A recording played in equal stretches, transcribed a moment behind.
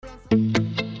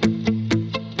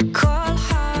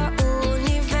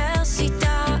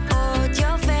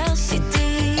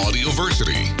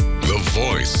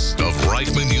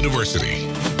Reichman University.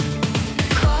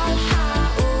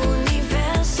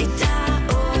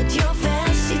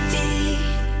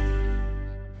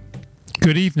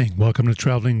 Good evening. Welcome to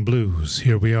Traveling Blues.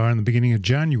 Here we are in the beginning of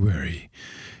January.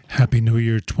 Happy New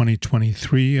Year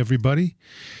 2023, everybody.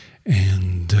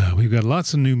 And we've got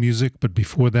lots of new music, but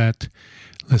before that,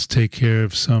 let's take care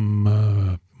of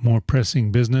some more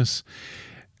pressing business.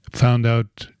 Found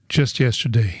out just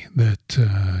yesterday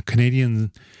that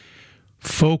Canadian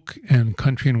folk and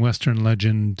country and western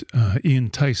legend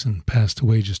Ian Tyson passed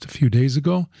away just a few days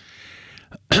ago.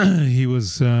 He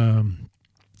was an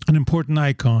important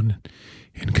icon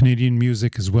in Canadian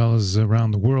music as well as around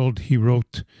the world. He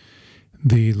wrote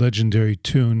the legendary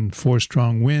tune Four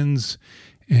Strong Winds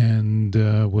and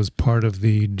was part of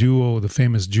the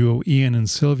famous duo Ian and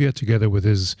Sylvia, together with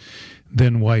his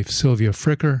then wife Sylvia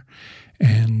Fricker.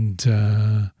 And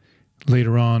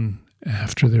later on,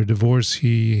 after their divorce,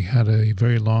 he had a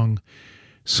very long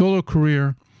solo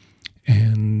career,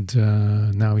 and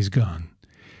now he's gone.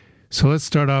 So let's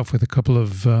start off with a couple of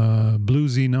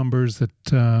bluesy numbers that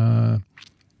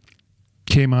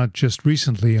came out just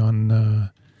recently on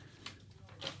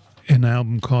an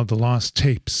album called The Lost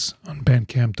Tapes on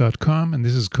Bandcamp.com, and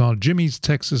this is called Jimmy's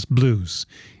Texas Blues,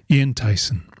 Ian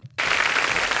Tyson.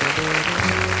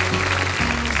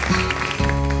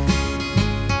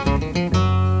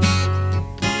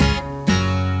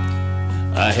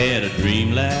 I had a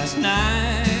dream last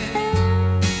night,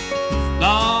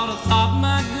 Lord, I thought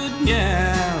my good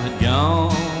gal had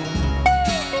gone.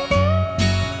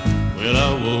 Well,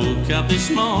 I woke up this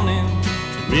morning,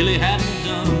 she really hadn't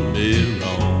done me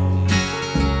wrong.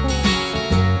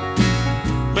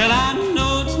 Well, I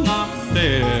know it's not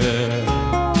fair,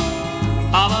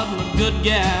 all of my good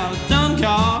gal done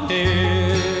caught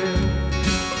here.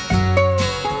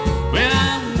 Well,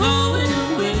 I'm going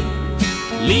away,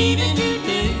 leaving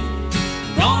today,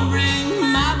 gonna bring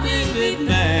my baby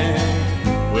back.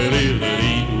 Well, if that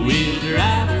eight-wheel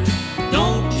driver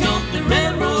don't jump the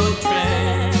railroad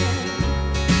track,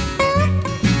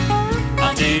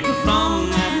 I'll take her from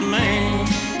that man,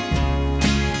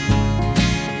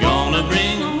 gonna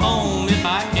bring her home if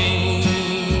I can.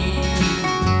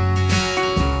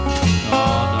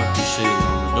 Oh, Dr. Shea on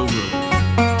the door.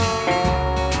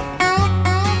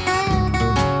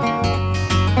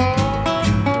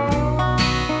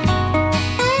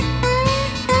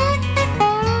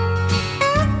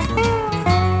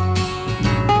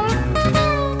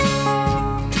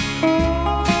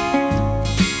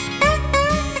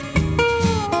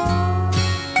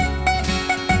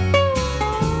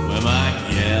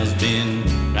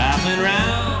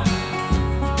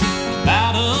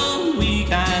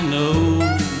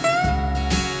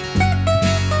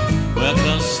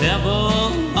 Several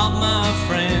of my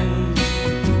friends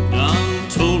done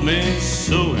told me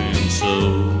so and so.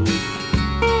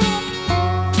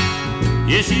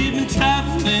 Yes, she's been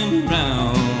traveling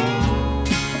round,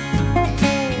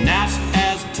 now she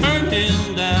has turned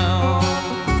him down.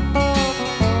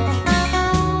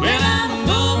 Well, I'm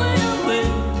going away,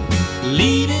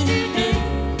 leaving today,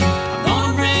 I'm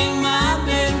gonna bring my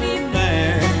baby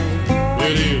back.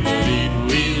 Well, if the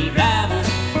eight-wheel driver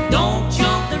don't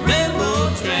jump the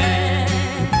railroad track,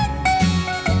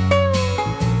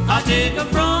 I'll take her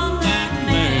from that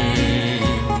man,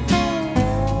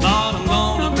 Lord, I'm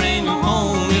gonna bring her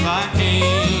home if I can.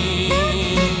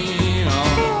 Oh.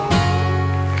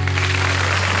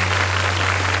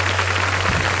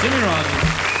 Jimmy Rogers.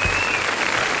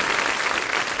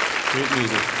 Great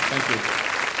music. Thank you.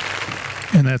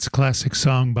 And that's a classic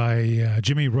song by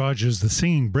Jimmy Rogers, the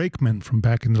singing brakeman from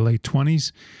back in the late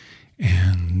 20s.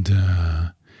 And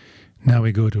now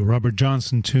we go to a Robert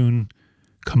Johnson tune,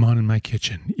 Come On in My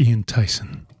Kitchen, Ian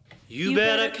Tyson. You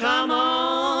better come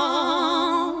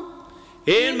on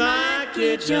in my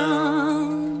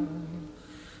kitchen,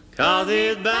 'cause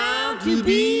it's bound to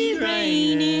be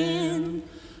raining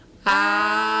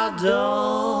outdoors.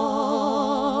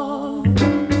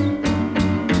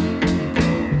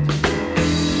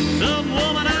 Some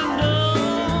woman I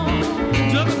know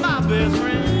took my best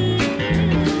friend,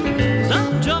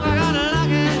 some joke I got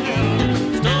lucky,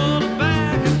 stole it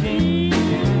back again.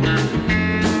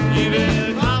 You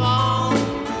better come on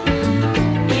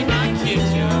in my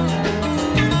kitchen,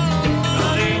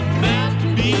 'cause it's bound to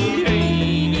be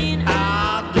raining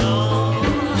outdoors.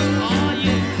 Oh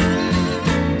yeah.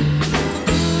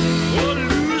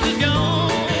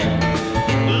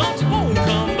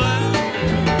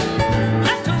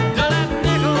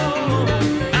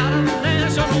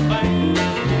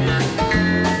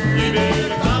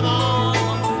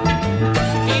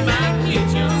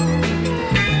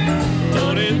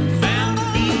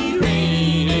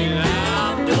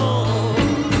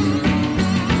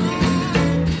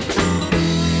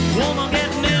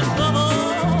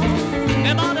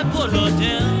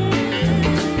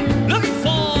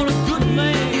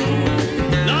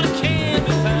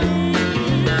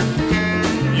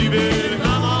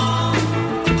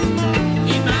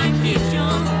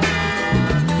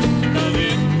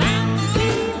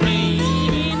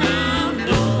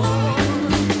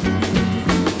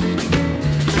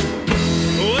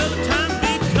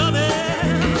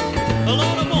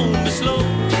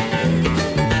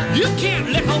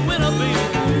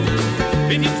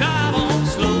 If you drive on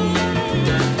slow,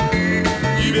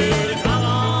 you better come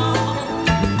on.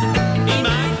 He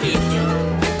might hit you,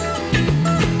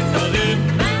 'cause it's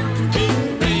bound to be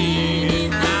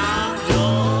raining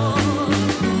outdoors.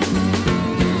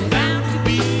 Bound to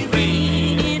be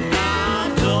raining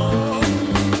outdoors.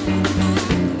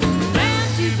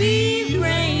 Bound to be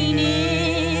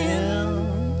raining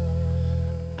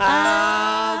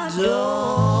outdoors.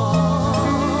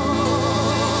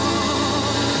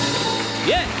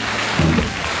 Yeah.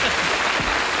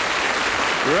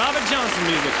 Robert Johnson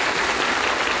music.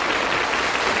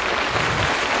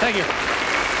 Thank you.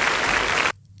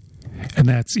 And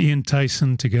that's Ian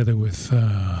Tyson together with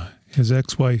his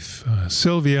ex-wife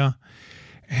Sylvia,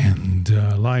 and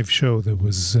a live show that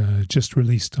was just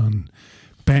released on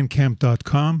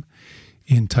Bandcamp.com.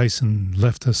 Ian Tyson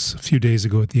left us a few days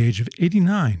ago at the age of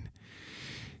 89.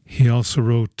 He also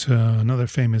wrote another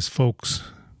famous folk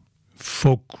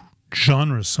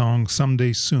genre song,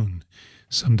 Someday Soon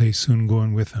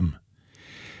going with him.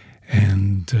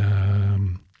 And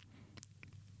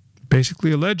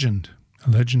basically a legend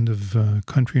of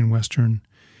country and western.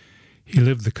 He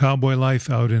lived the cowboy life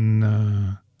out in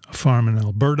a farm in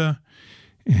Alberta,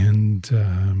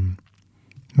 and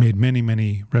made many,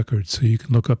 many records. So you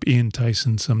can look up Ian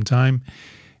Tyson sometime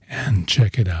and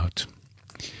check it out.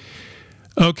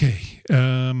 Okay,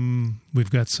 we've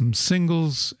got some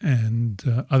singles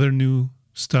and other new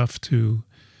stuff to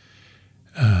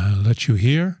let you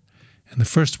hear. And the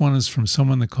first one is from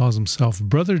someone that calls himself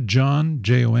Brother John,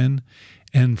 Jon,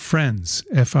 and Friends,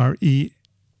 Friendsz.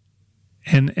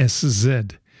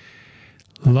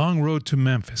 Long Road to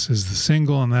Memphis is the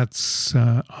single, and that's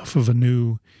off of a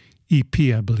new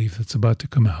EP, I believe, that's about to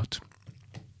come out.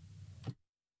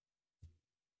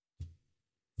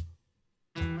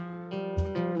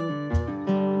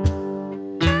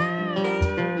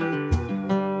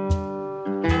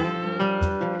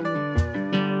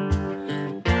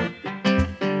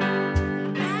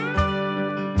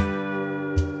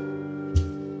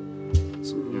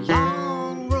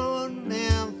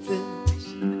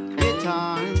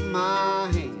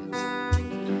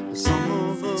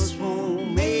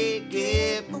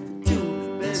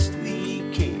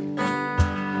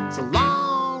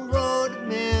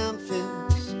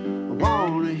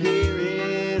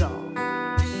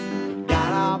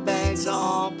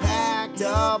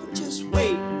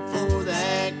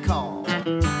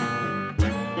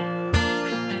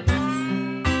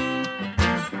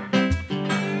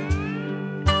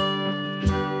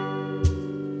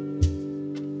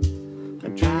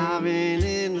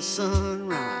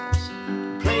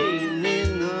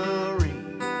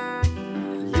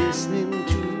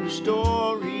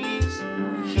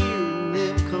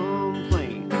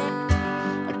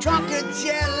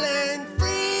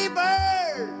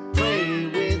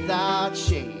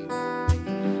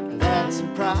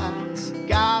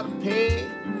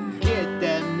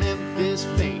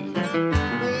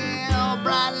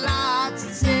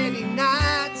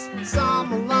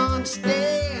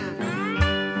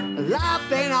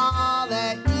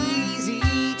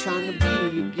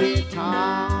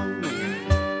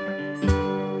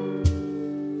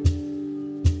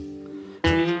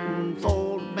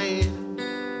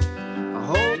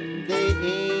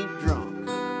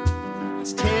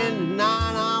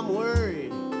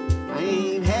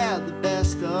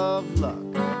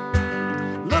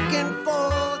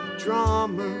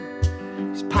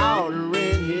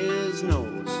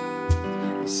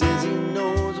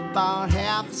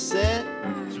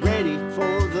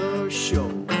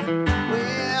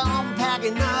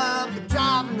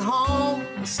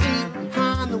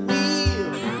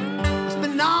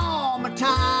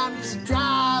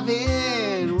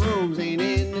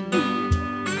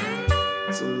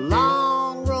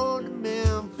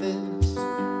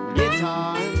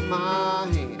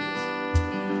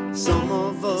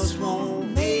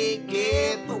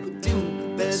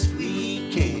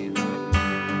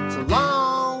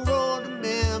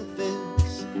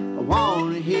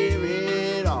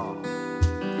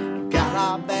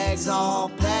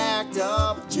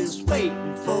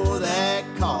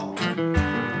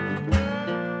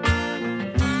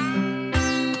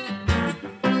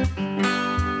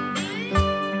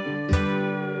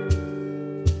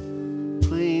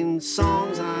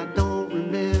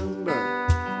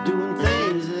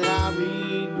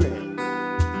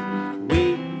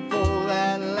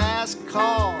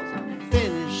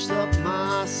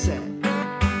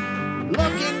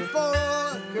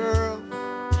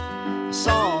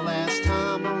 Saw last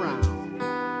time around.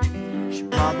 She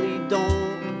probably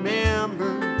don't remember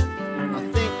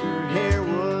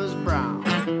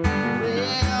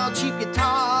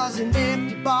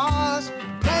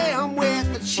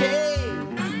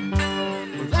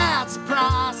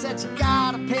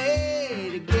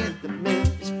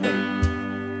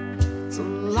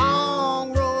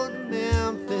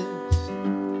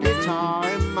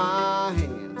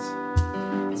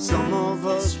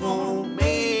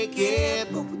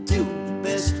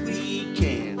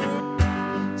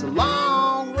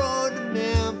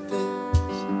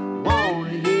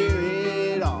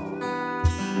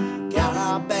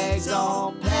he's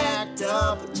all packed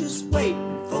up, just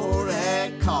waiting for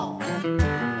that call.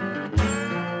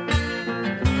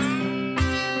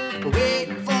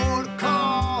 Waiting for the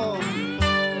call.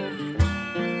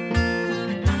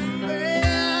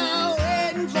 Well,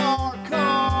 waiting for the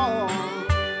call.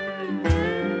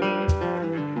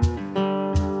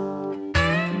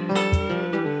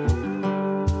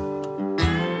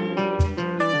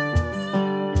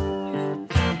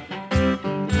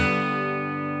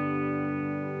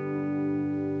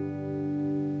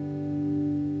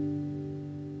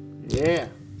 Yeah.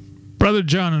 Brother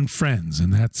John and Friends,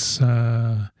 and that's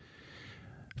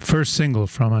first single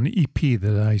from an EP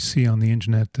that I see on the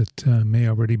internet that may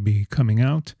already be coming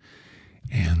out,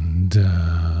 and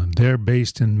they're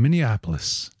based in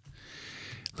Minneapolis.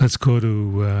 Let's go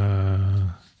to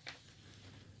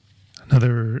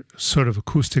another sort of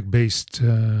acoustic-based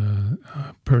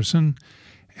person,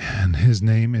 and his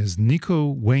name is Nico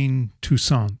Wayne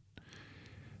Toussaint.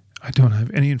 I don't have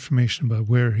any information about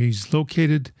where he's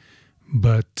located,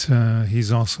 but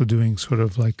he's also doing sort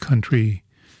of like country,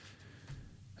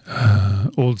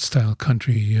 old-style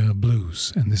country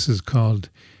blues. And this is called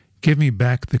Give Me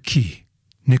Back the Key,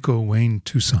 Nico Wayne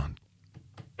Toussaint.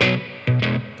 I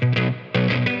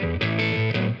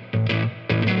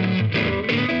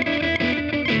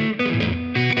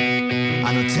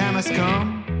know time has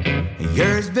come, a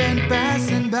year's been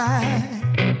passing by,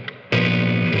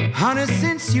 honey,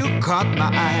 since you caught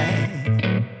my eye.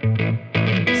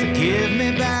 So give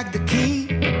me back the key,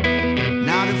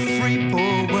 now the free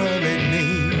poor worried me.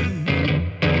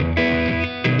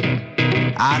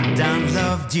 I done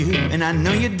loved you, and I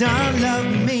know you done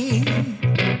loved me,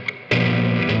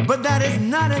 but that is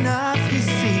not enough, you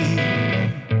see.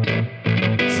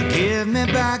 So give me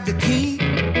back the key,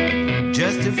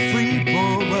 just to free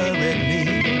poor worried me.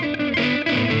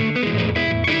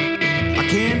 I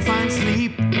can't find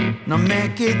sleep, nor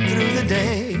make it through the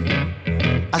day.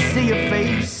 I see your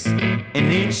face in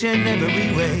each and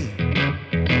every way.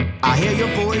 I hear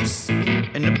your voice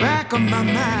in the back of my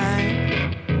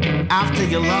mind. After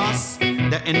your loss,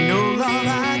 there ain't no love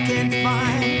I can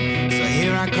find. So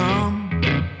here I come,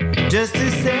 just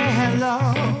to say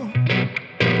hello.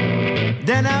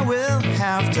 Then I will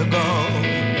have to go.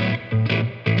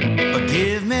 But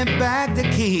give me back the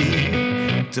key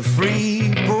to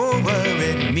free poor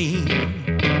worried me.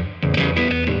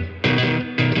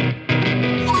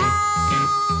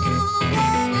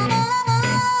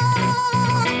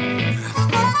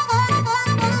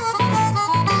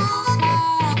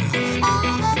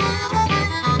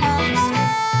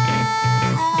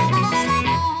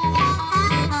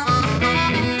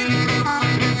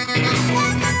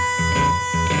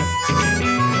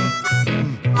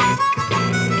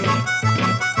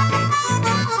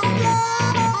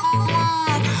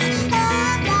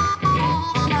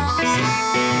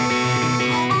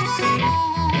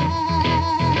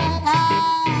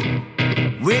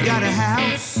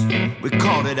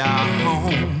 It our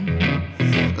home,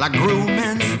 like groom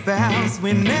and spouse,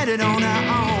 we met it on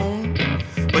our own.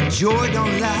 But joy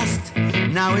don't last,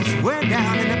 now it's way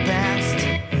down in the past.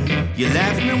 You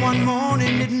left me one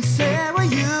morning, didn't say where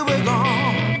you were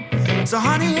gone. So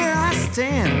honey, here I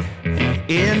stand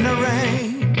in the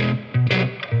rain,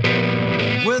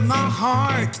 with my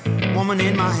heart, woman,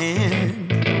 in my hand,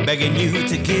 begging you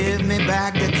to give me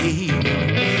back the key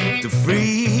to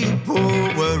free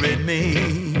poor worried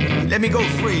me. Let me go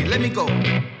free, let me go.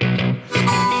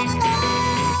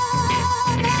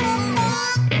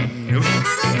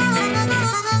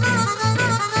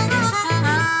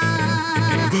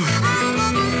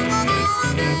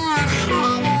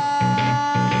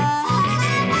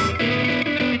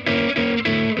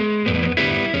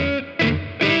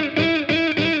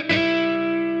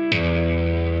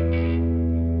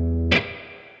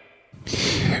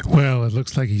 Well, it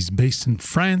looks like he's based in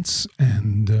France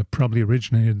and probably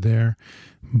originated there,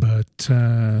 but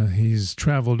he's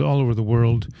traveled all over the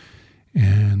world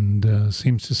and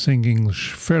seems to sing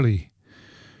English fairly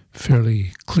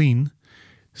clean.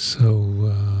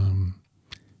 So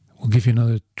we'll give you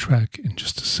another track in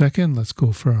just a second. Let's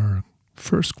go for our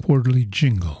first quarterly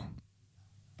jingle.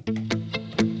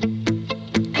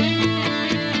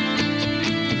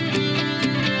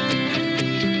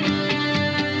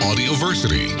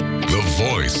 AudioVersity, the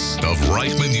voice of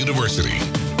Reichman University.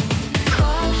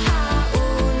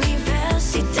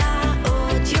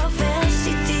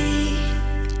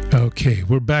 Okay,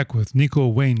 we're back with Nico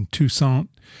Wayne Toussaint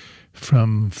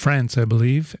from France, I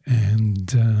believe,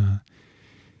 and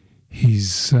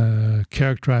he's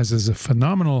characterized as a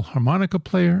phenomenal harmonica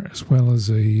player as well as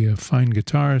a fine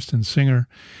guitarist and singer,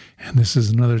 and this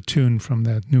is another tune from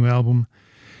that new album.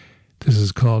 This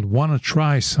is called Wanna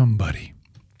Try Somebody.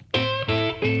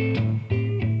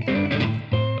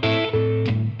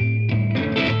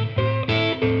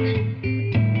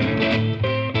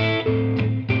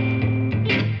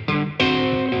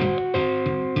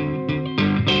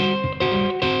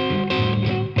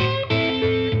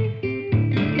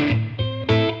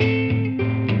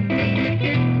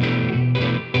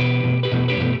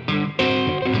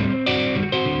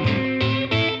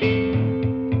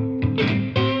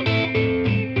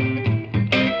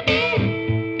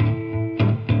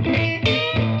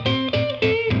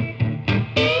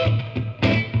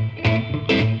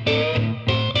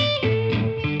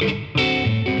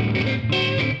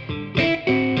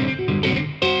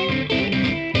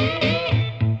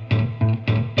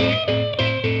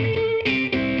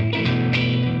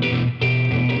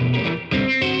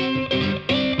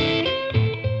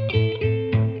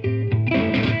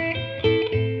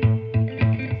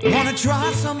 Wanna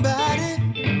try somebody,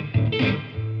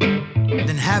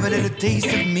 then have a little taste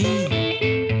of me.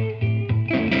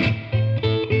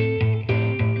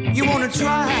 You wanna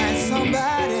try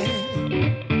somebody,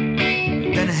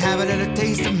 then have a little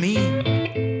taste of me.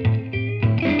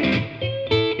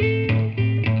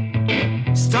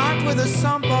 Start with a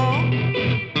sample,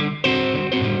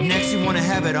 next you wanna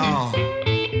have it all.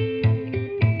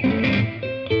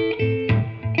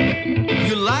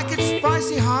 You like it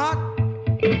spicy hot?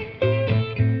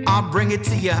 I'll bring it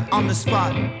to you on the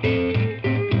spot.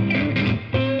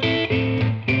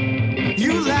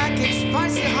 You like it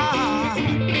spicy hot?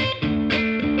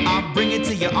 I'll bring it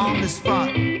to you on the spot.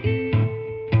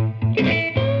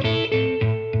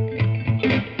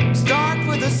 Start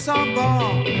with a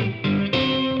sample,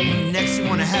 next you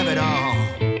wanna have it all.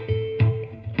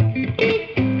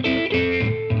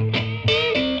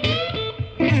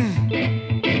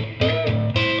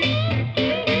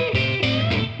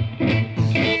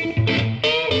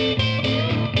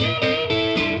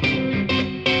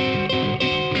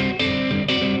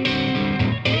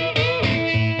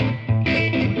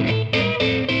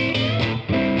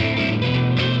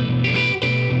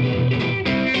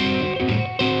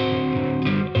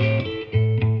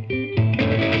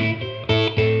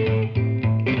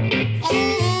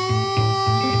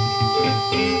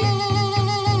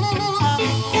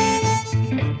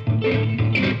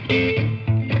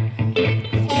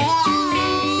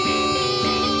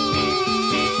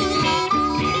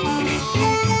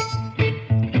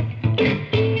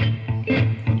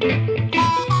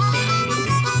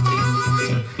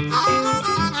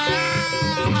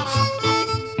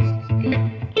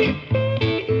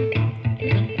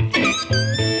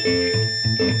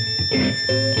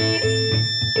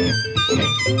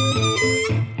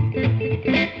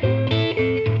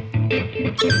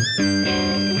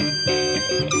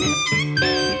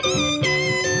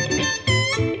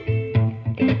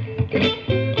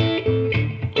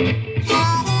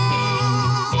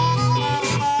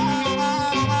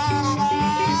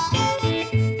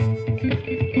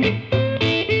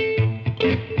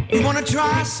 You wanna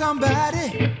try somebody,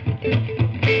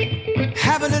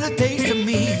 have a little taste of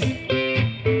me.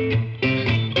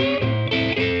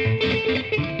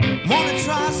 Wanna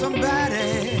try somebody,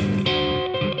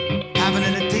 have a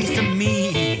little taste of me.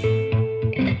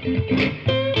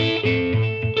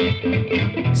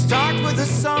 Start with a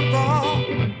sample,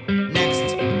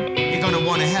 next you're gonna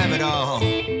wanna have it all.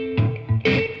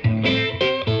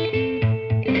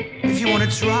 If you wanna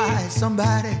try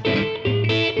somebody,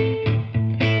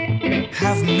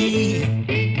 have me.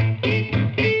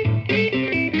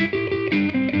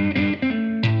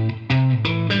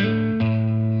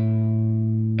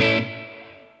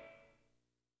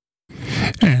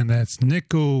 And that's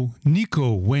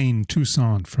Nico Wayne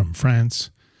Toussaint from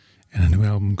France, and a new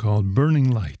album called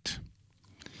Burning Light.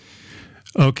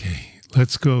 Okay,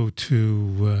 let's go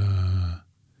to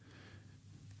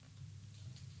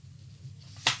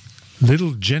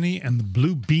Little Jenny and the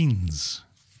Blue Beans.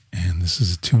 And this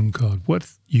is a tune called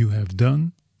What You Have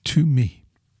Done to Me.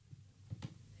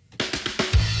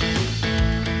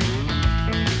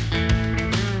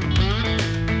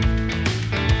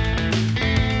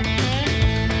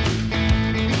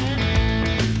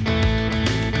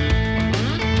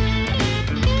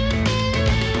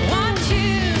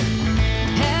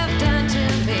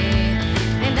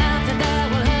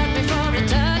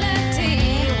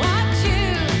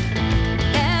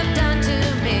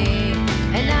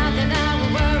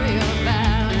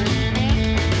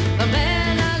 The man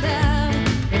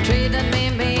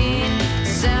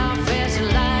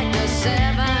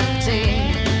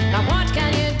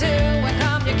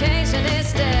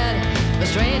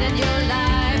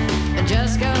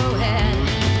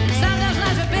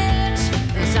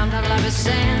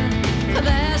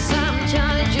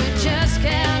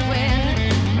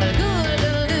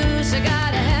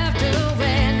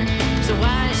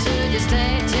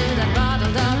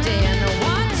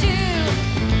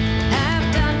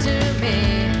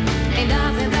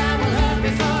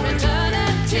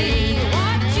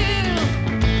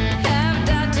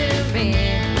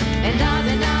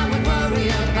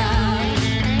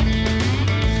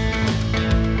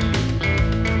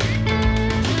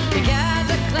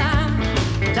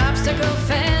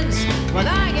Well,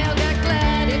 I will get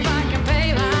glad if I can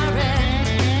pay my rent.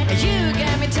 You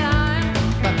gave me time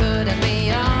by putting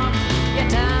me off. Your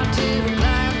time to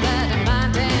climb that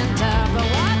mountain top. But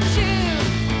what you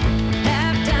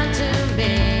have done to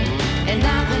me, and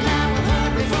nothing I will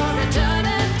hurt before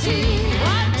eternity.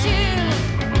 What you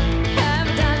have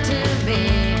done to me,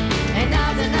 and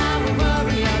nothing I will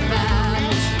worry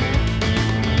about.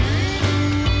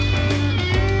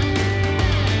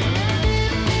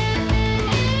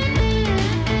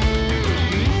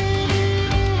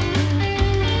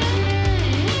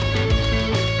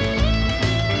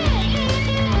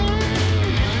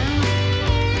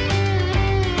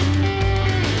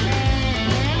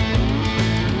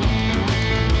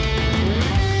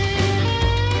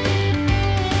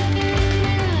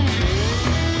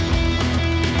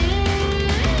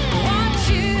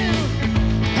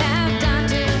 What you have done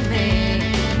to me,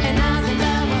 and nothing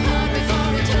that will hurt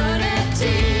before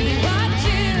eternity. What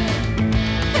you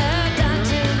have done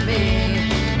to me,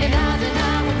 and nothing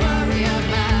I will worry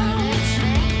about.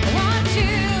 What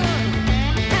you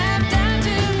have done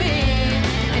to me,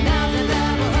 and nothing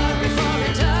that will hurt before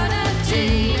eternity.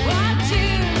 What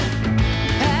you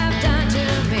have done to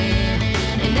me,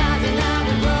 and nothing I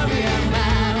will worry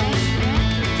about.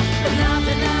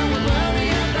 Nothing I would worry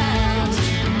about.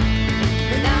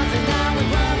 Nothing I would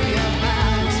worry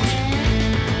about.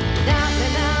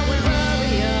 Nothing I would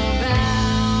worry about.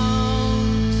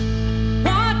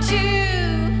 What you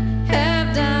have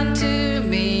done to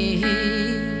me.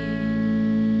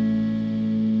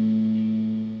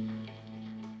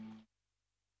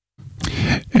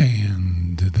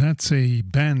 And that's a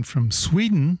band from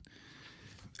Sweden.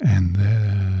 And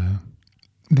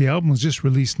the album was just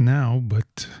released now,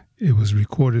 but it was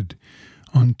recorded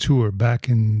on tour back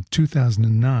in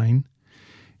 2009.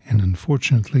 And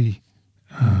unfortunately,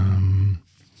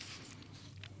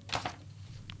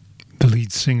 the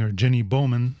lead singer, Jenny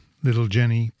Bowman, Little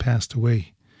Jenny, passed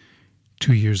away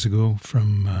 2 years ago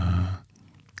from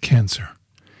cancer.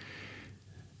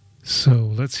 So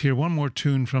let's hear one more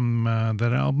tune from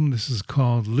that album. This is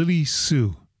called Lily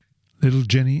Sue, Little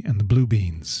Jenny and the Blue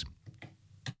Beans.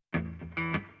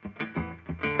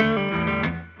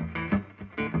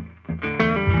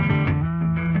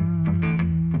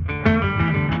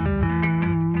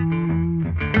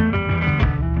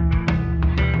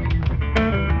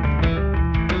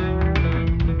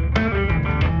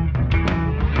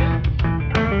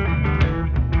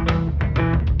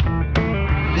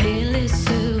 Lily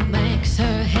Sue makes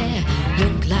her hair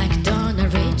look like Donna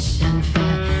rich and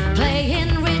fair,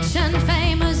 playing rich and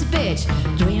famous bitch,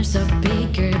 dreams of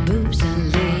bigger boobs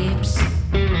and lips.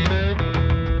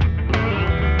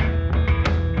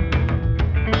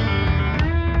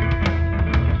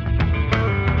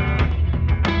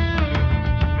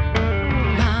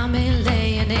 Mommy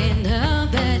laying in her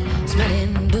bed,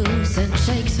 smelling booze and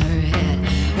shakes her head,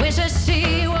 wishes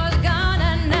she was gone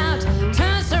and out,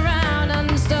 turns around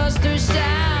and starts to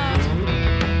shout.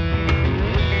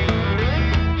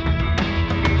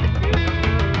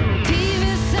 TV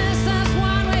says there's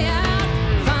one way out,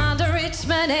 find a rich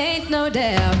man, ain't no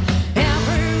doubt.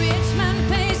 Every rich man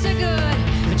pays a good,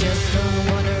 but just don't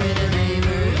wander in the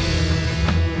neighborhood.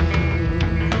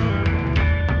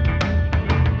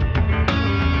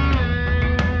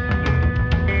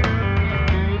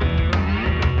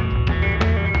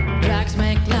 Drugs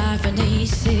make life an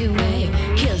easy way,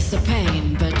 kills the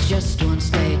pain, but just won't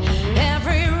stay.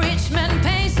 Every rich man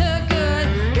pays her good,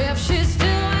 if she's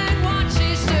doing what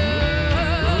she should.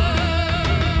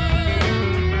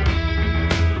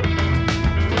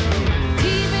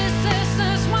 TV says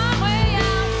there's one way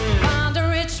out, find a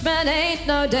rich man, ain't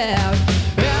no doubt.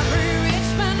 Every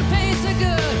rich man pays her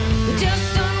good, but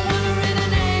just don't wander in the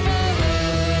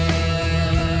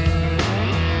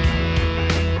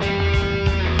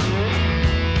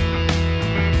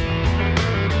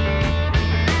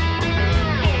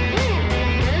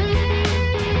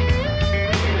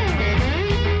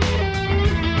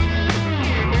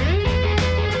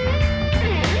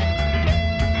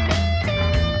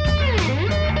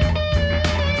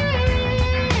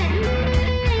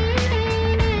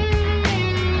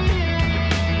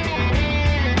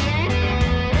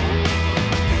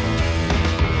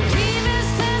TV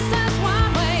says there's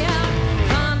one way out,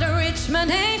 find a rich man,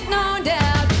 ain't no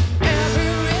doubt. Every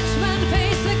rich man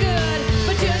pays the good,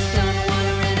 but just don't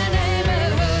wander in the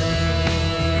neighborhood.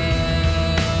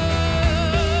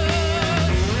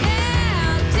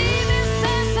 Yeah, TV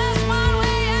says there's one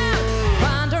way out,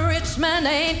 find a rich man,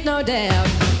 ain't no doubt.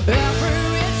 Every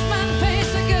rich man pays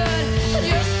the good, but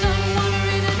just don't wander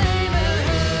in the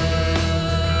neighborhood.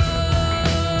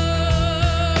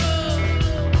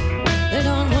 They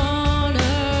don't want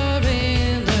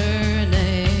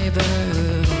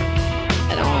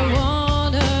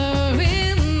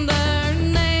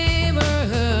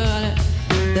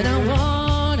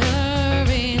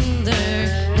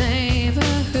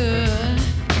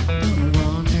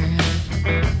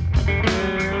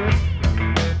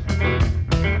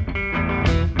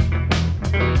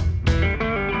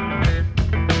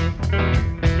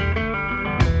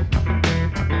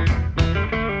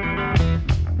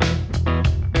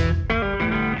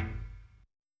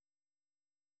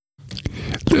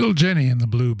Little Jenny and the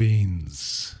Blue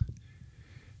Beans.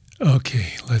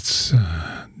 Okay, let's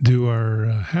do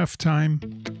our halftime.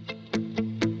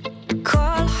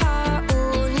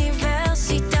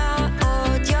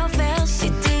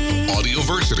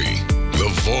 AudioVersity, the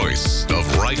voice of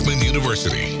Reichman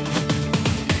University.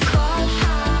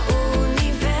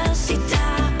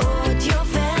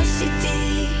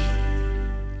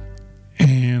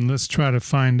 And let's try to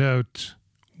find out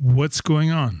what's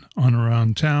going on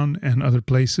around town and other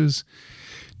places.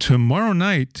 Tomorrow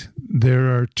night,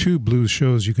 there are 2 blues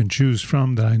shows you can choose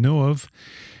from that I know of.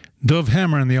 Dove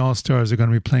Hammer and the All-Stars are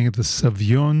going to be playing at the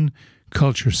Savion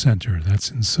Culture Center. That's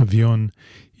in Savion,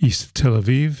 east of Tel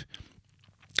Aviv.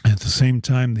 At the same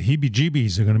time, the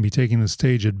Heebie-Jeebies are going to be taking the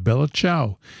stage at Bella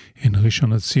Ciao in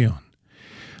Rishon LeZion.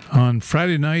 On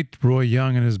Friday night, Roy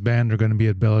Young and his band are going to be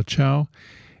at Bella Ciao.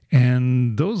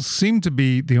 And those seem to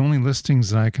be the only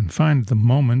listings that I can find at the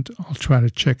moment. I'll try to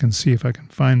check and see if I can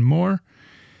find more.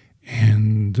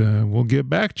 And we'll get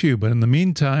back to you. But in the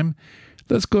meantime,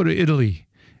 let's go to Italy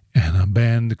and a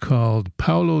band called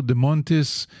Paolo De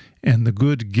Montis and the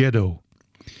Good Ghetto.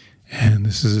 And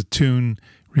this is a tune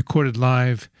recorded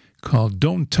live called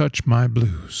Don't Touch My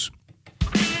Blues.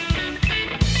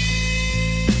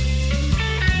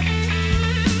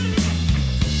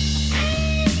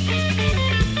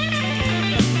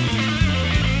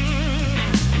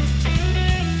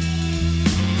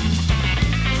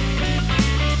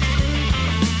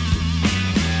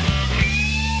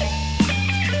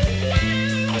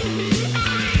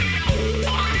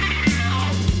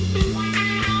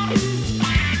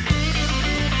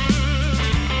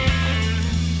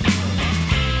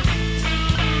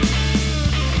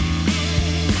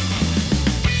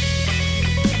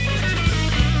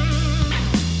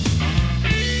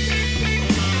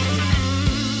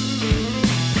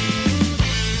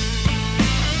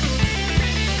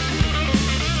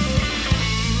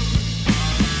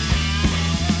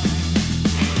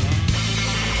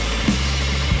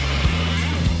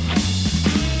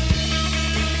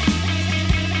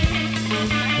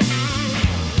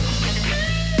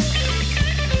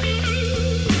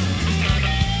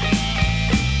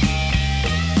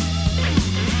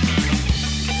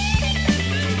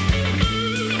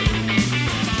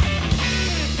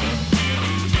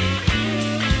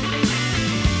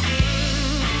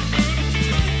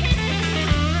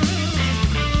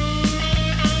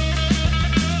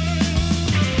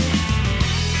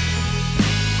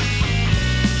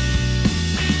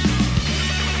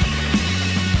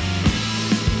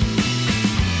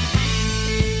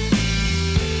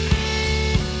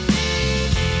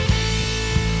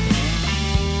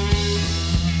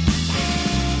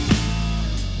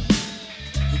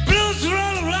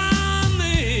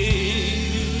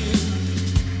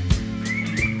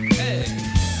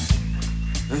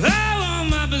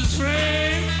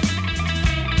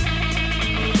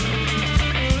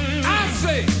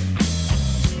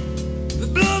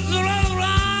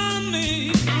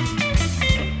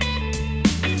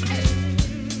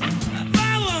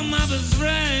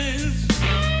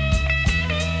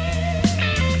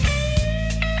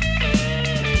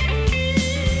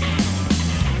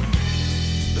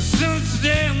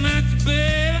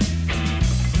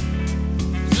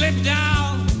 Slip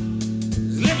down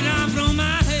from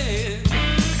my head.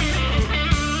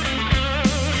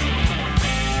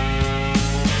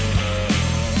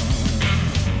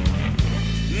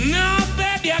 No,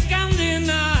 baby, I can't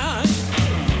deny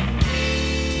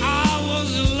I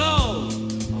was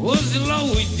in love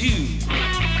with you.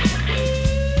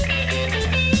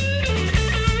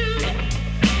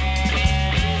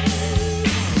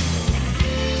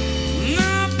 No,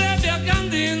 baby, I can't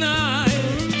deny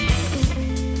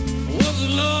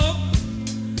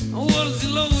I was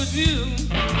in love with you.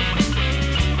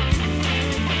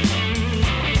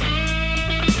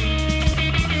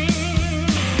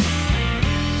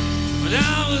 But I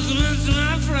was missing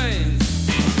my friends,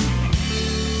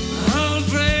 old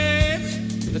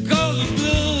friends, the cold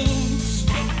blues.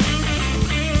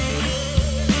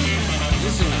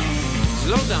 Listen now,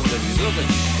 slow down, baby, slow down.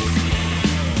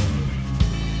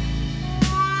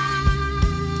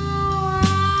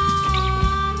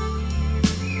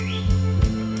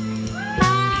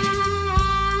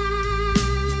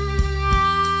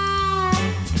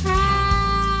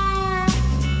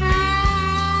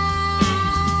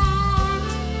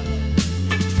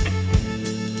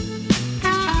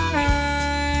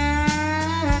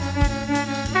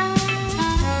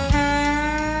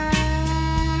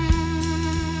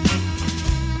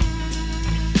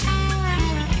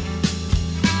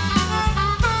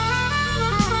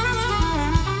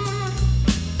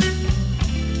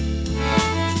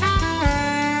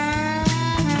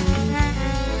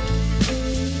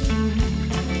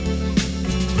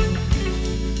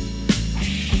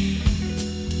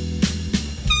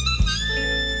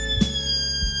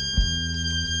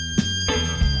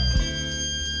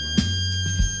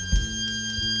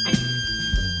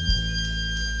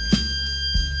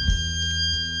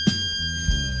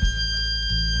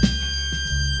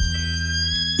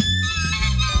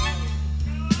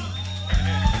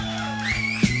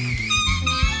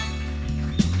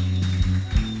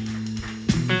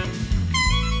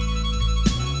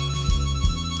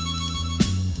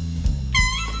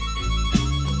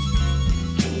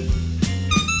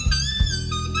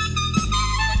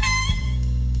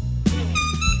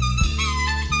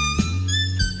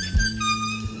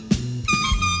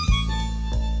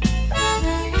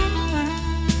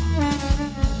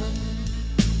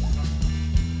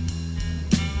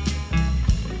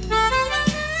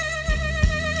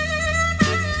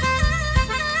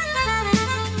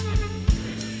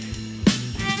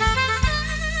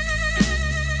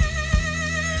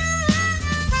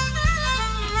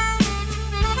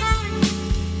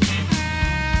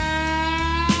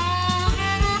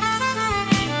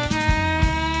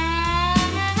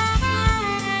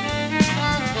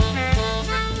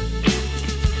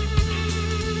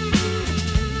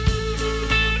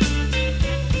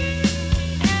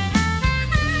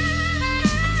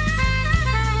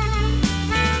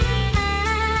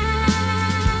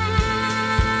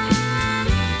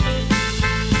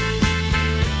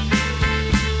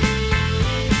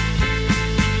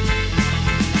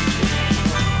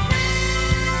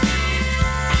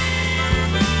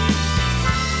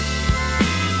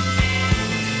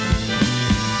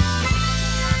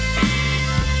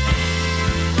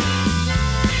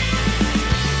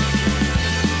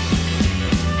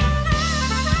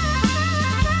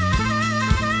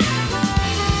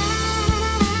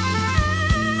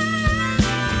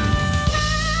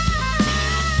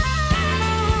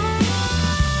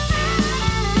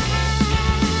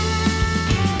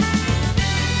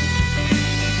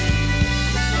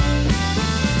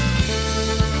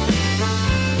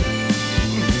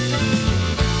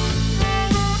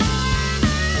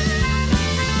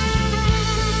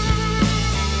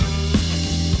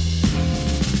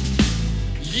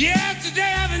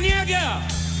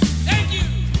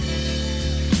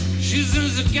 She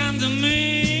says so kind to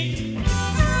me.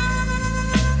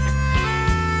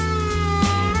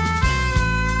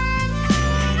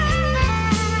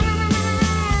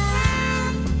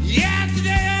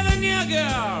 Yesterday I have a new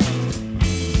girl.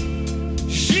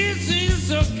 She seems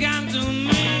so kind to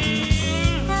me.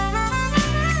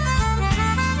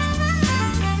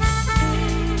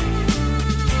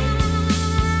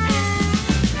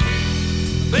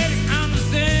 Baby,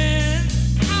 understand?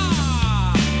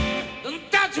 Don't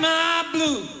touch my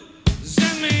blue.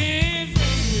 Send me free.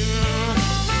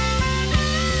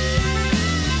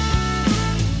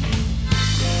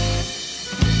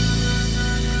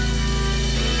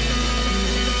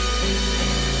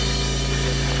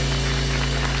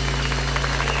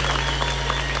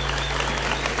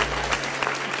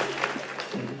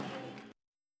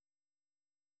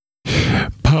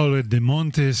 Paula De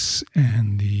Montes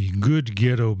and the Good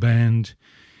Ghetto Band,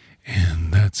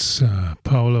 and that's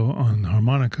Paolo on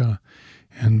harmonica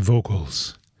and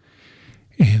vocals.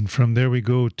 And from there we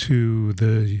go to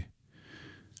the,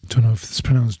 don't know if it's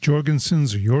pronounced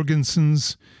Jorgensens or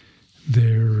Jorgensens.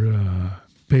 They're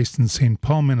based in St.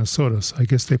 Paul, Minnesota, so I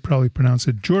guess they probably pronounce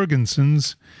it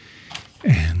Jorgensens.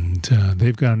 And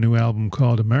they've got a new album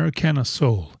called Americana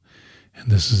Soul,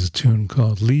 and this is a tune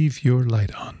called Leave Your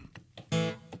Light On.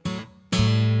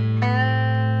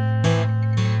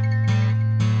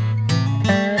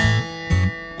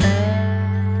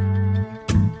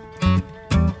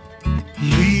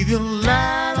 Leave your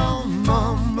light on,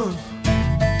 mama.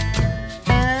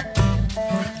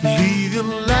 Leave your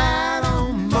light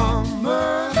on,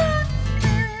 mama.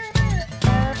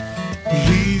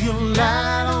 Leave your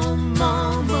light on,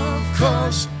 mama,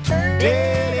 'cause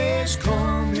Daddy's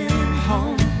coming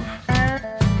home.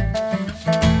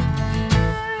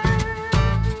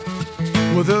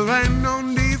 Well, there ain't no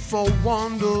need for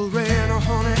wandering,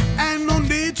 honey, ain't no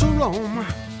need to roam.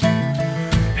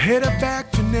 Headed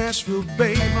back to Nashville,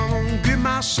 babe, I'm gonna give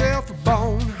myself a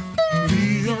bone.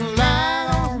 Leave your light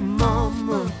on,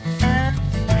 mama.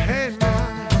 Hey,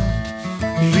 now.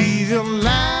 Leave your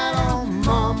light on,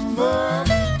 mama.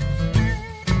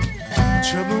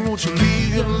 Tell me, won't you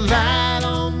leave your light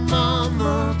on,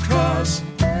 mama, 'cause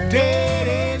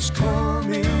Daddy's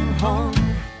coming home.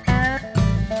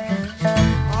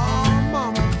 Oh,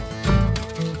 mama.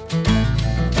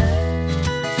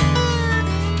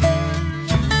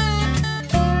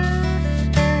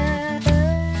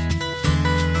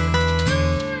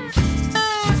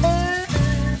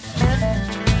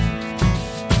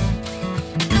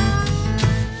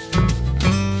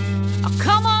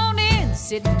 Come on in,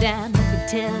 sit down, let me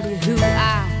tell you who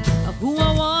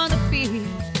I wanna be.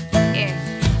 Yeah,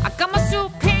 I got my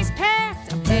suitcase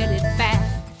packed, I'm headed back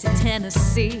to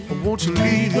Tennessee. Won't you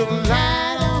leave your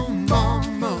light on,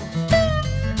 mama?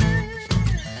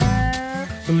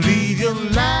 Leave your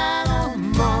light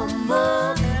on,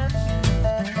 mama.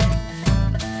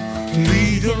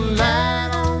 Leave your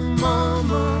light on,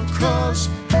 mama, 'cause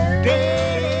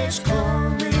Daddy's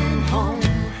coming home.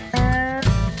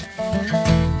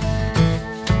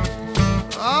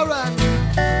 All right.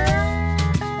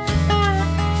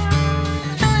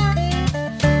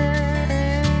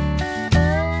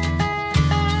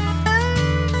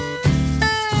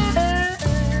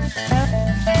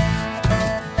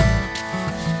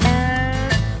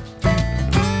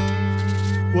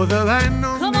 Well, there ain't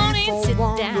no Come on need in, for sit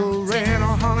wandering,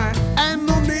 down, honey, ain't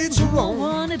no need to I roam.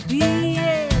 wanna be,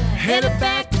 yeah. Headed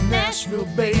back to Nashville,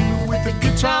 baby, with the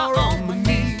guitar on my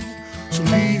knee. So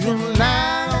leave your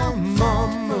light on,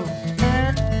 mama.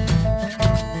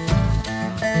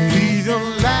 Leave your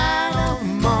light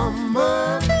on,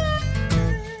 mama.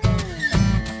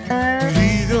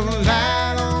 Leave your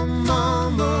light on,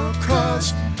 mama,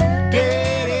 'cause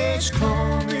Daddy's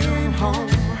coming home.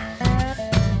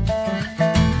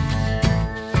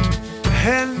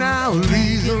 And now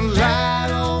leave your light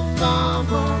on,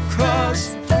 mama,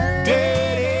 'cause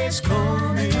Daddy's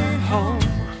coming home.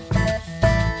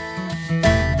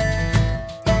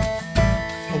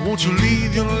 Won't you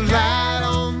leave your light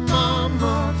on,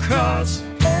 mama, 'cause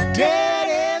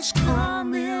Daddy's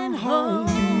coming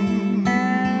home.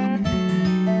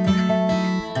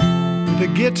 With the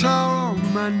guitar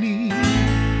on my knee.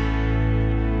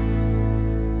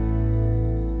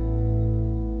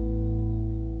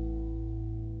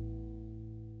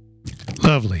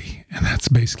 Lovely. And that's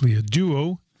basically a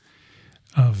duo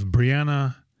of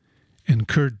Brianna and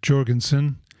Kurt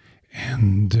Jorgensen.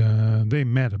 And they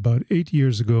met about 8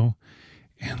 years ago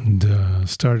and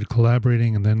started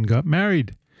collaborating and then got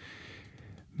married.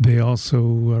 They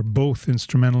also are both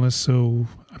instrumentalists, so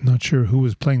I'm not sure who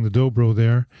was playing the dobro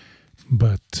there,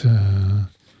 but it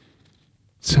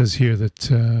says here that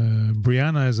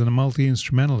Brianna is a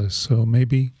multi-instrumentalist, so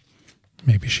maybe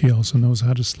she also knows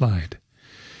how to slide.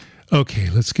 Okay,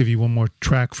 let's give you one more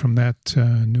track from that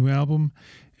new album,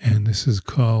 and this is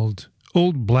called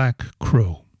Old Black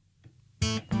Crow.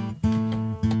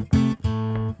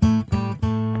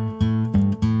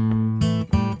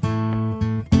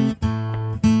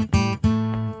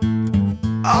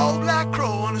 Old black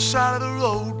crow on the side of the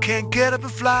road, can't get up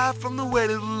and fly from the weight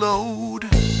of the load.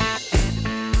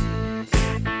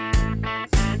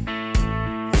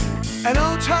 An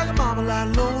old tiger mama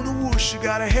lying low in the woods, she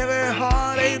got a heavy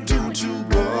heart, ain't doing too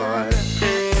good.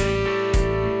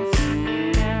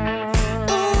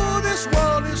 Oh, this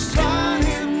world is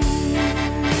turning,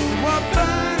 we're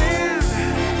burning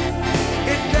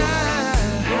it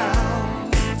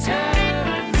down.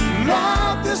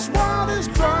 Lord, this world is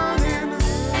burning,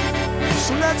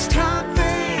 so let's turn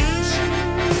things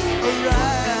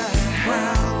around.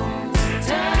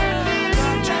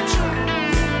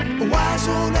 A wise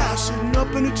old owl sitting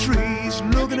up in the trees,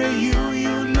 looking at you,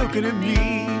 you looking at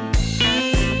me.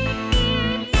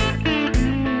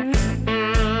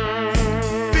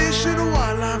 Fish in a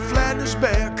white line, flat in his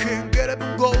back, can't get up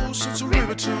and go since the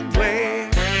river turned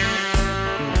black.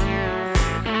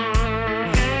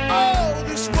 Oh,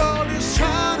 this world is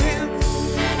turning,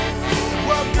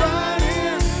 we're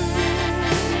burning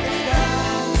it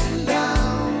down,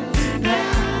 down,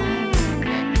 down.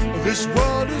 This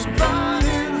world is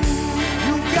burning,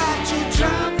 you got to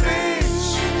turn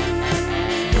things,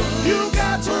 you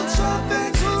got to turn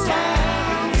things around.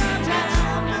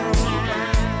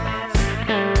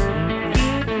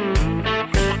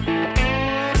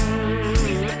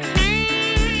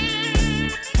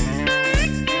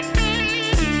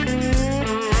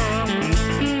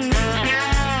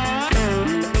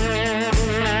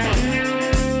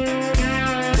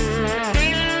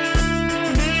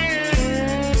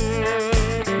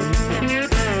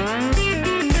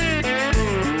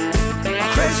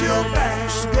 Crazy old bang,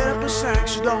 she get up and sang,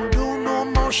 she don't do no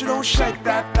more, she don't shake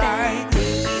that thing.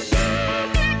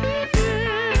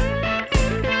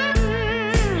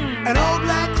 An old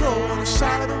black crow on the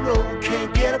side of the road,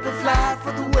 can't get up and fly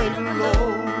for the weight of the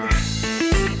load.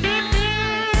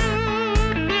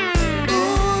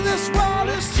 Ooh, this world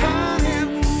is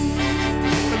turning,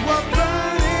 and we're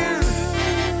burning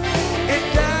it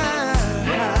down.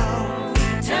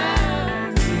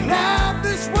 Now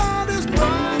this world is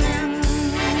burning,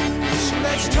 so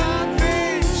let's turn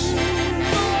things,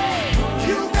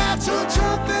 you got to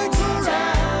turn things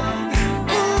around.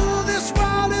 Ooh, this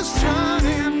world is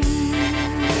turning,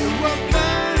 and we're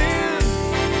burning.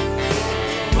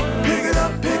 Pick it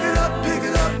up, pick it up, pick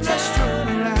it up, let's turn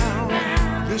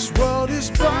around. This world is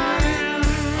burning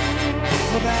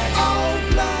for that old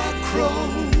black crow.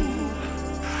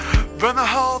 Burn the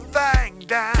whole thing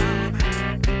down.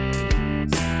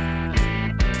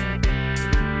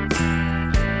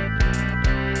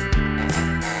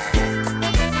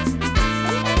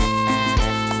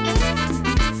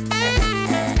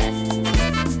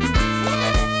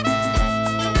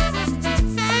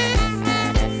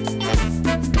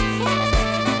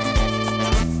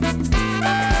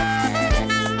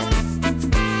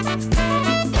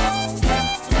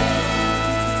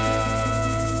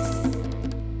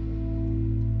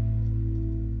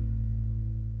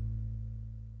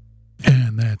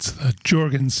 And that's the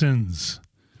Jorgensens.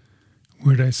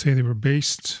 Where did I say they were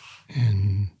based?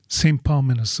 In St. Paul,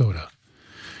 Minnesota.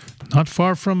 Not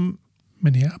far from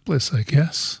Minneapolis, I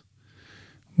guess,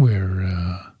 where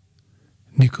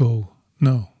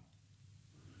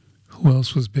Who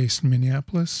else was based in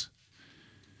Minneapolis?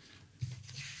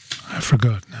 I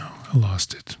forgot now. I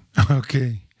lost it.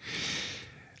 Okay.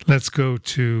 Let's go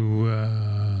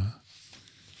to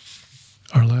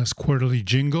our last quarterly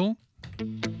jingle.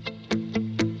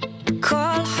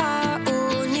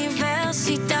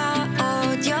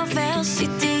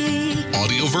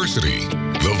 AudioVersity,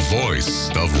 the voice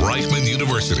of Reichman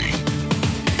University.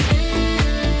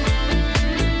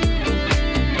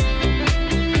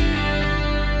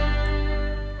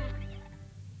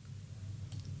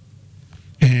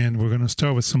 And we're going to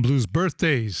start with some blues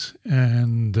birthdays.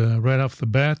 And right off the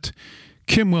bat,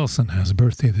 Kim Wilson has a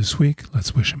birthday this week.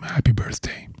 Let's wish him a happy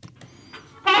birthday.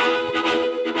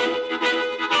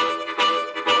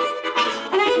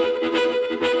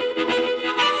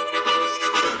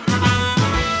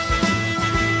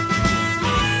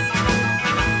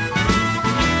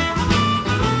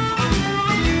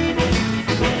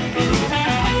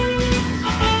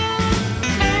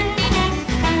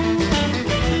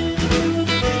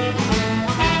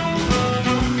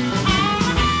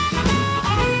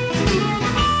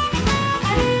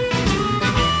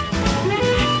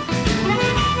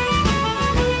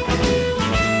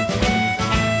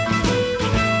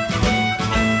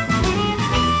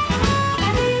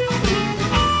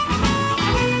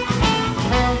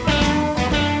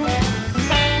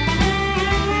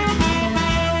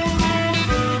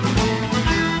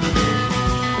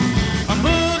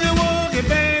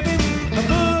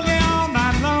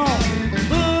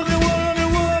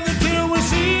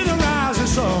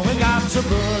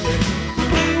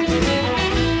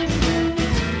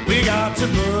 to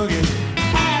boogie.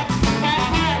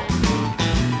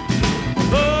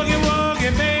 Boogie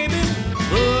woogie, baby,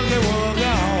 boogie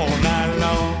woogie all night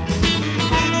long.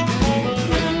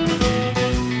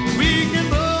 We can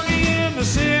boogie in the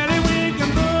city, we can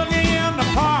boogie in the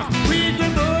park. We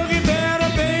can boogie better,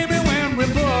 baby, when we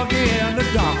boogie in the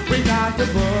dark. We got to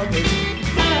boogie.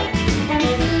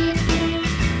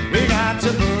 We got to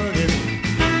boogie.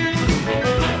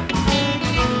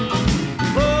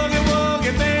 Boogie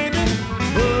woogie, baby,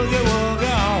 boogie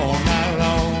woogie all night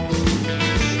long.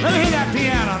 Let me hear that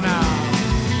piano now.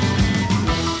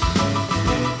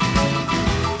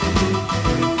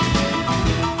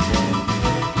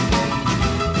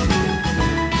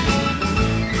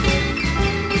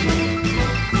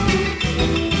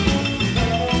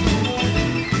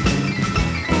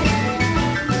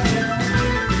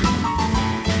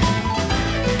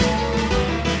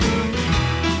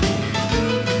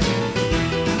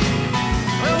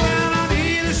 Well, when I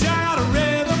need a shot of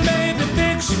rhythm, baby,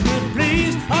 fix me,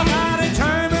 please. I got a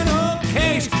terminal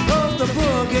case of the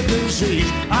boogie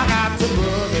disease. I got the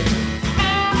boogie.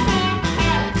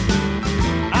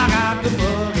 I got the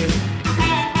boogie.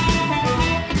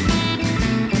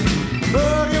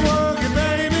 Boogie woogie,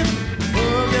 baby,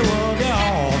 boogie woogie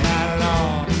all night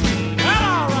long.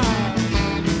 All right.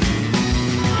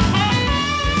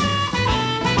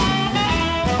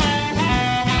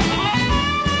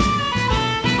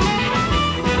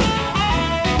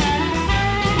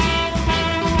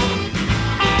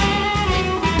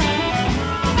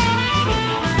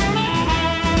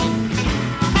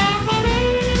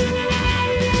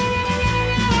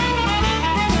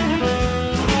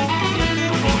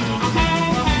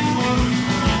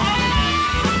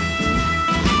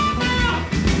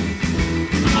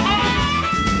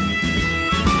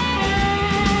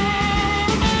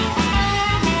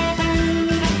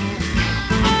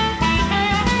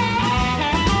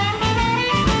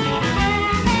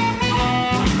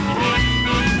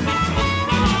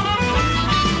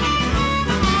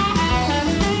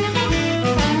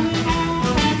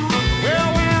 Well,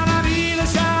 when I need a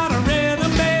shot of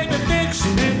rhythm, baby, fix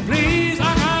me, please. I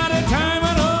got a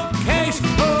terminal case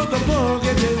of the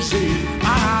boogie disease. I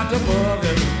got the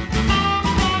boogie.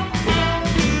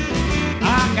 I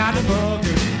got the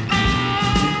boogie.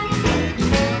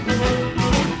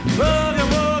 Boogie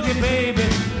woogie, baby,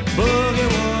 boogie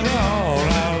woogie all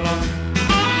night long.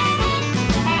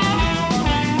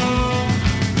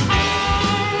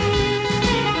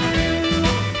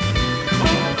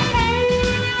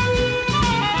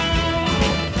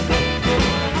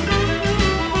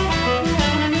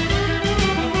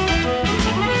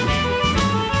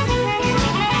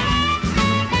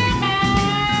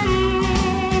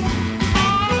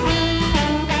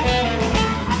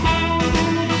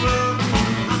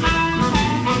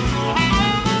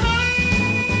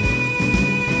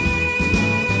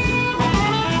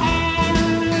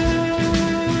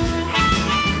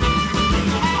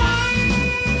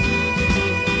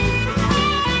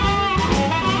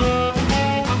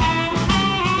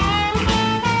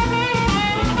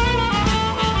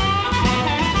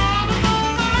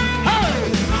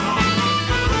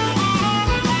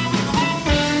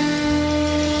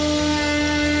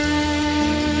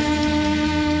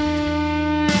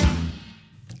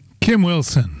 Kim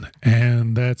Wilson,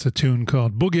 and that's a tune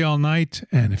called Boogie All Night.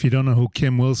 And if you don't know who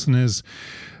Kim Wilson is,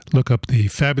 look up the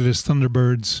Fabulous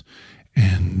Thunderbirds.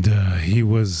 And he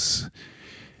was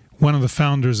one of the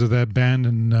founders of that band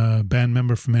and band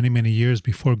member for many, many years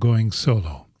before going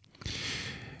solo.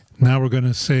 Now we're going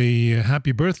to say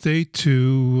happy birthday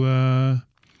to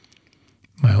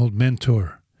my old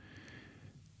mentor,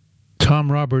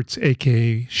 Tom Roberts,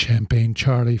 a.k.a. Champagne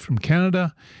Charlie from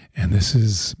Canada, and this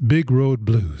is Big Road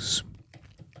Blues.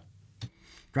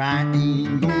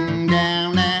 Driving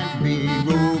down that big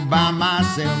road by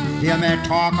myself. Hear me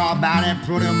talk about it,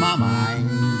 pretty mama. I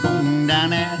ain't going down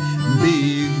that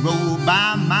big road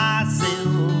by myself.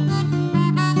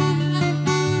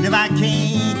 And if I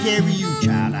can't carry you,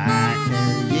 child, I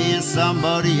carry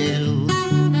somebody else.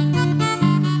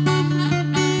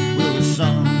 Well, the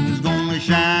sun's gonna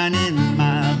shine in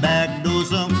my back door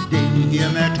someday. Hear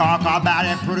me talk about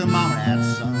it, pretty mama. That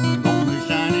sun's gonna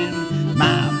shine in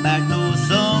my back door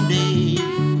someday.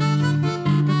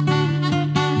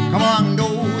 Come on,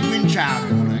 those wind child,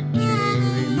 gonna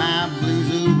carry my blues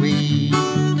away.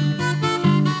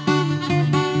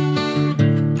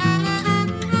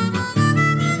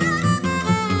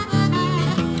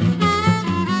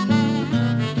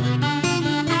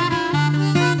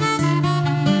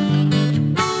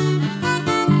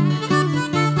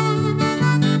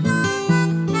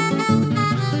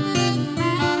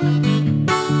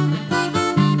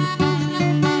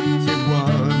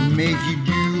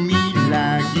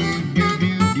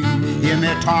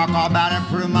 talk about it,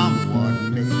 pretty mama, what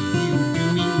makes you do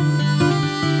me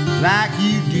like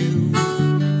you do?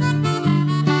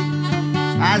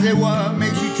 I said, what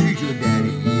makes you treat your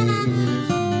daddy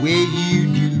the way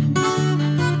you do?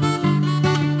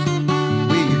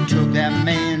 Well, you took that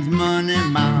man's money,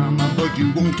 mama, but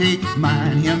you won't take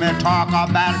mine. Hear me talk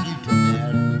about it, you took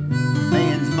that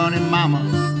man's money, mama,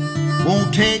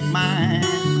 won't take mine.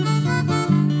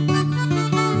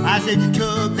 I said you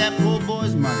took that poor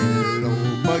boy's money,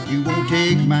 Lord, but you won't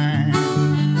take mine.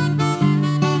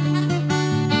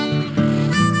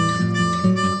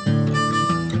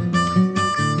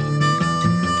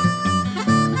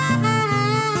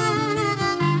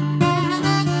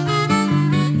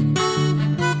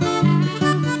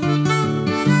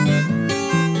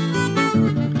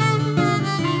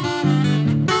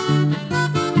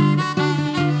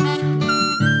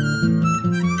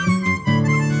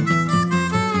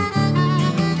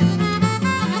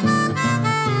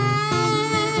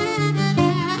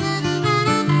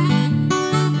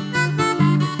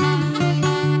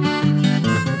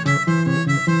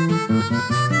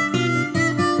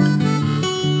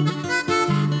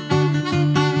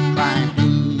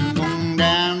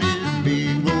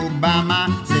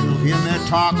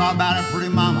 Talk about it, pretty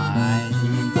mama. I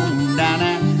ain't going down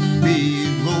that big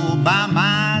road by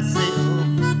myself.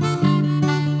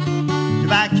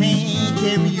 If I can't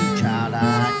carry you, child,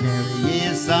 I carry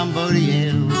in somebody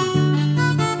else.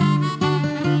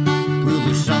 Well,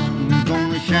 the sun's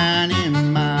gonna shine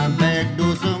in my back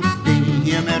door someday.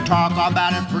 Hear me talk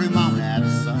about it, pretty mama. That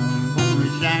sun's gonna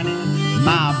shine in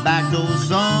my back door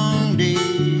someday.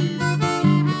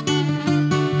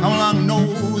 Come along,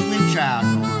 nose me,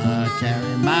 child.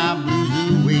 Carry my blues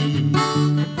away.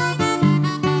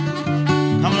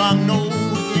 Come along,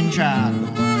 nosing child,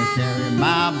 gonna carry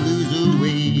my blues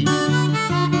away.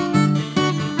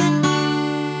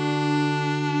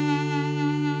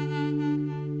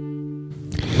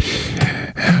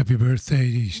 Happy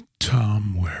birthday,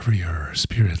 Tom, wherever your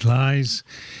spirit lies.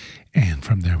 And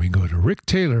from there we go to Rick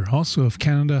Taylor, also of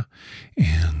Canada,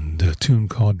 and a tune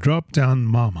called Drop Down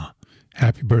Mama.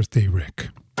 Happy birthday, Rick.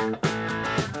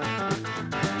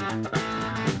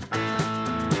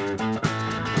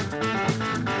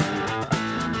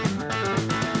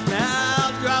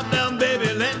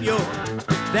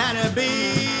 Daddy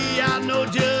be, I know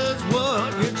just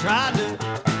what you're trying to.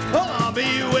 Oh, I'll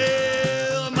be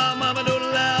well. My mama don't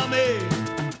allow me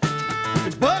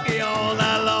to buggy all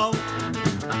night long.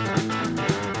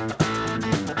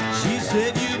 She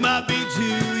said you might be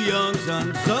too young,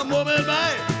 son. Some woman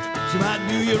might, she might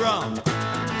do you wrong.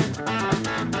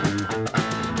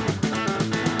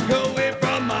 Go away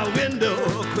from my window,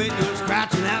 quit your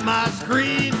scratching at my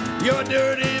screen. You're a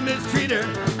dirty mistreater,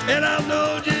 and I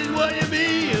know just what you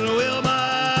mean. Well,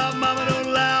 my mama don't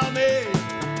allow me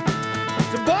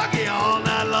to buggy all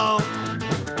night long.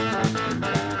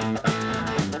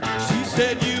 She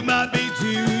said you might be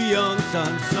too young,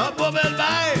 son. Some woman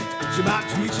might, she might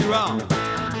treat you wrong.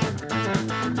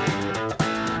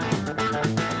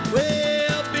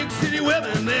 Well, big city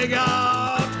women, they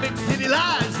got big city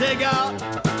lies. They got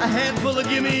a handful of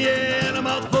gimme and a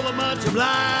mouthful of much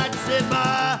obliged. Said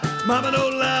my mama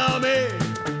don't allow me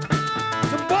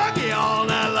to buggy all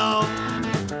night long.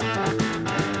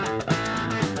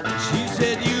 She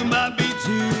said you might be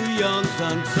too young,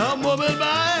 son. Some woman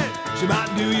might, she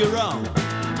might do you wrong.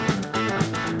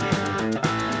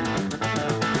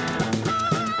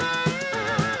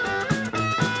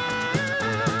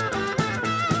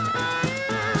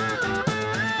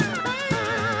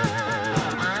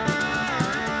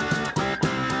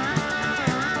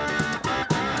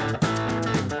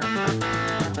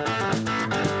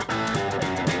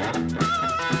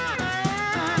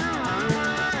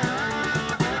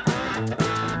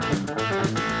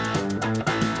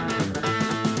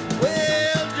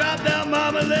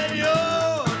 Let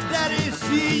your daddy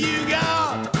see you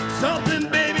got something,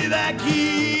 baby, that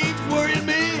keeps worrying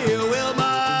me. Well,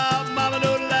 my mama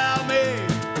don't allow me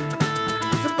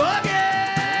to buggy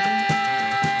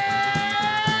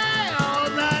all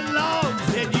night long.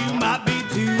 Said you might be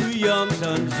too young,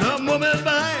 son. Some woman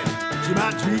might, she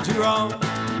might treat you wrong.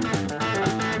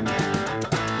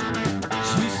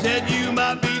 She said you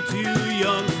might be too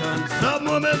young, son. Some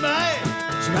woman might,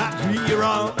 she might treat you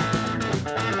wrong.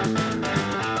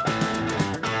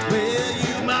 Well,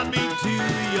 you might be too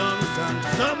young, son.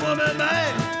 Some woman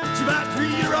might, she might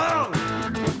treat you wrong.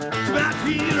 She might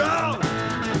treat you wrong.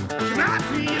 She might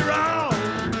treat you wrong.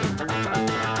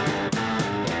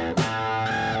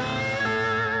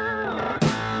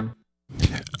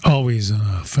 Always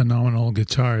a phenomenal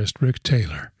guitarist, Rick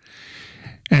Taylor.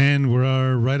 And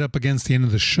we're right up against the end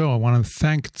of the show. I want to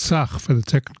thank Tzach for the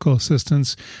technical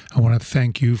assistance. I want to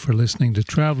thank you for listening to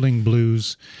Traveling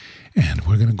Blues. And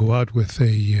we're going to go out with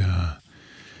a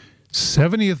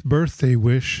 70th birthday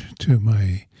wish to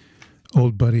my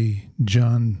old buddy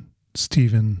John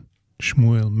Stephen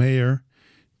Shmuel Mayer,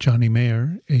 Johnny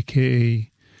Mayer,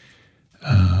 a.k.a.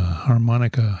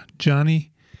 Harmonica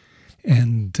Johnny.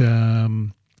 And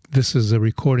this is a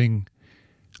recording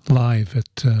live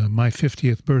at my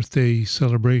 50th birthday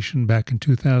celebration back in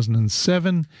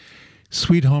 2007,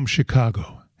 Sweet Home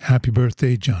Chicago. Happy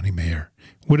birthday, Johnny Mayer.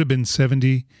 Would have been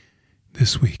 70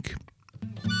 this week.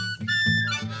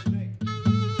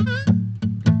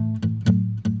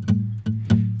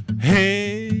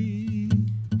 Hey,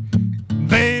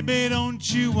 baby,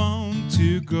 don't you want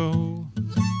to go?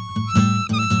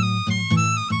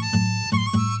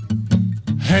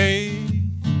 Hey,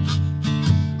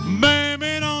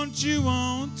 baby, don't you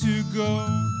want to go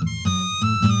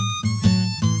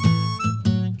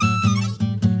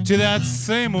to that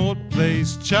same old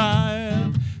place,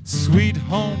 child, Sweet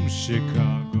Home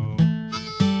Chicago?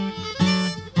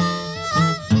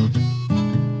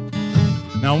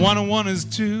 Now 1 and 1 is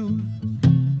 2,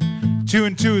 2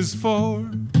 and 2 is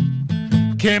 4.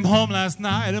 Came home last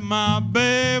night and my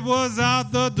babe was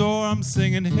out the door. I'm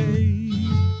singing, hey,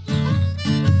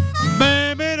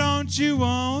 baby, don't you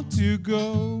want to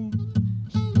go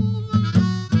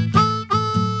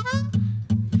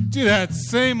to that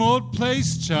same old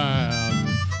place, child,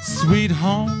 Sweet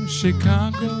Home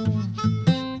Chicago?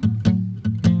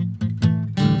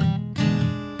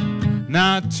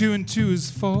 Now 2 and 2 is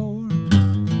 4,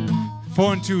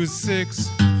 4 and 2 is 6.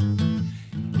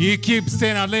 You keep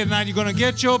staying out late at night, you're gonna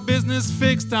get your business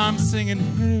fixed. I'm singing,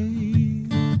 hey,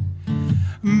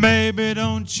 baby,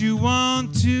 don't you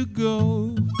want to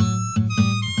go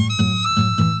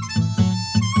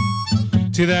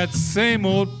to that same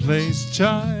old place,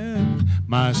 child,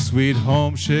 my Sweet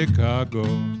Home Chicago?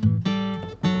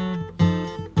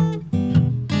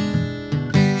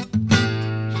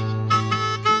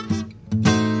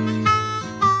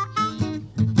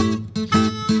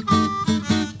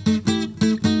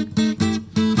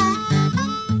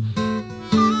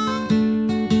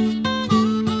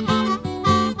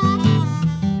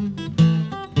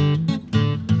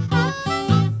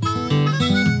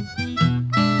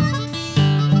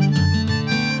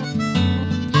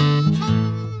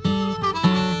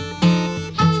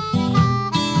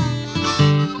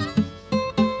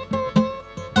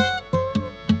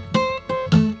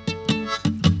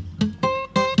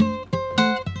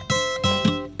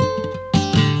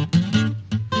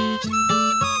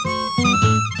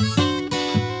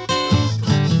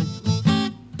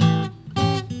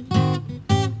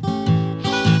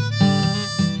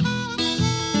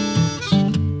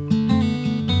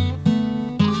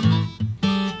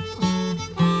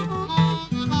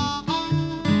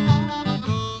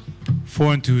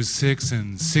 Four and 2 is 6,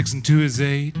 and 6 and 2 is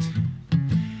 8.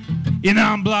 You know,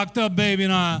 I'm blocked up, baby,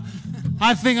 and I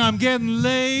think I'm getting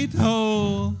late.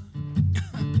 Oh,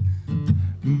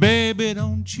 baby,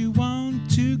 don't you want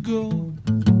to go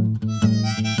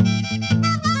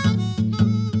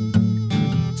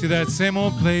to that same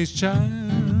old place, child,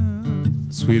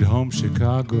 Sweet Home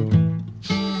Chicago?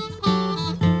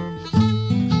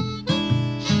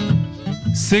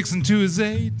 6 and 2 is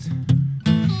 8.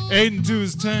 8 and 2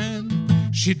 is 10.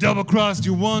 She double-crossed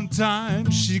you one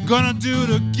time, she gonna do it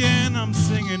again. I'm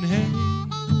singing, hey,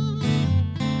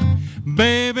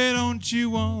 baby, don't you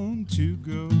want to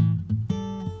go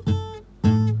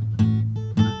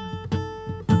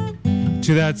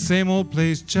to that same old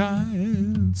place,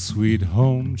 child, Sweet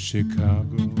Home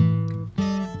Chicago?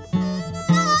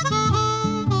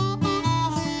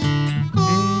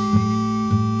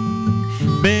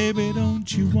 Hey, baby,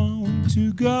 don't you want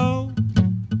to go?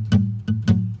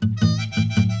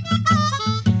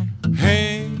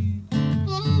 Hey,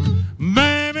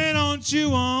 baby, don't you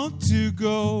want to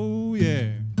go,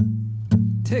 yeah,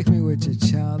 Take me with you,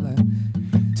 child.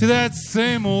 to that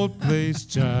same old place,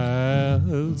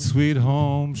 child, Sweet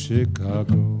Home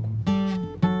Chicago?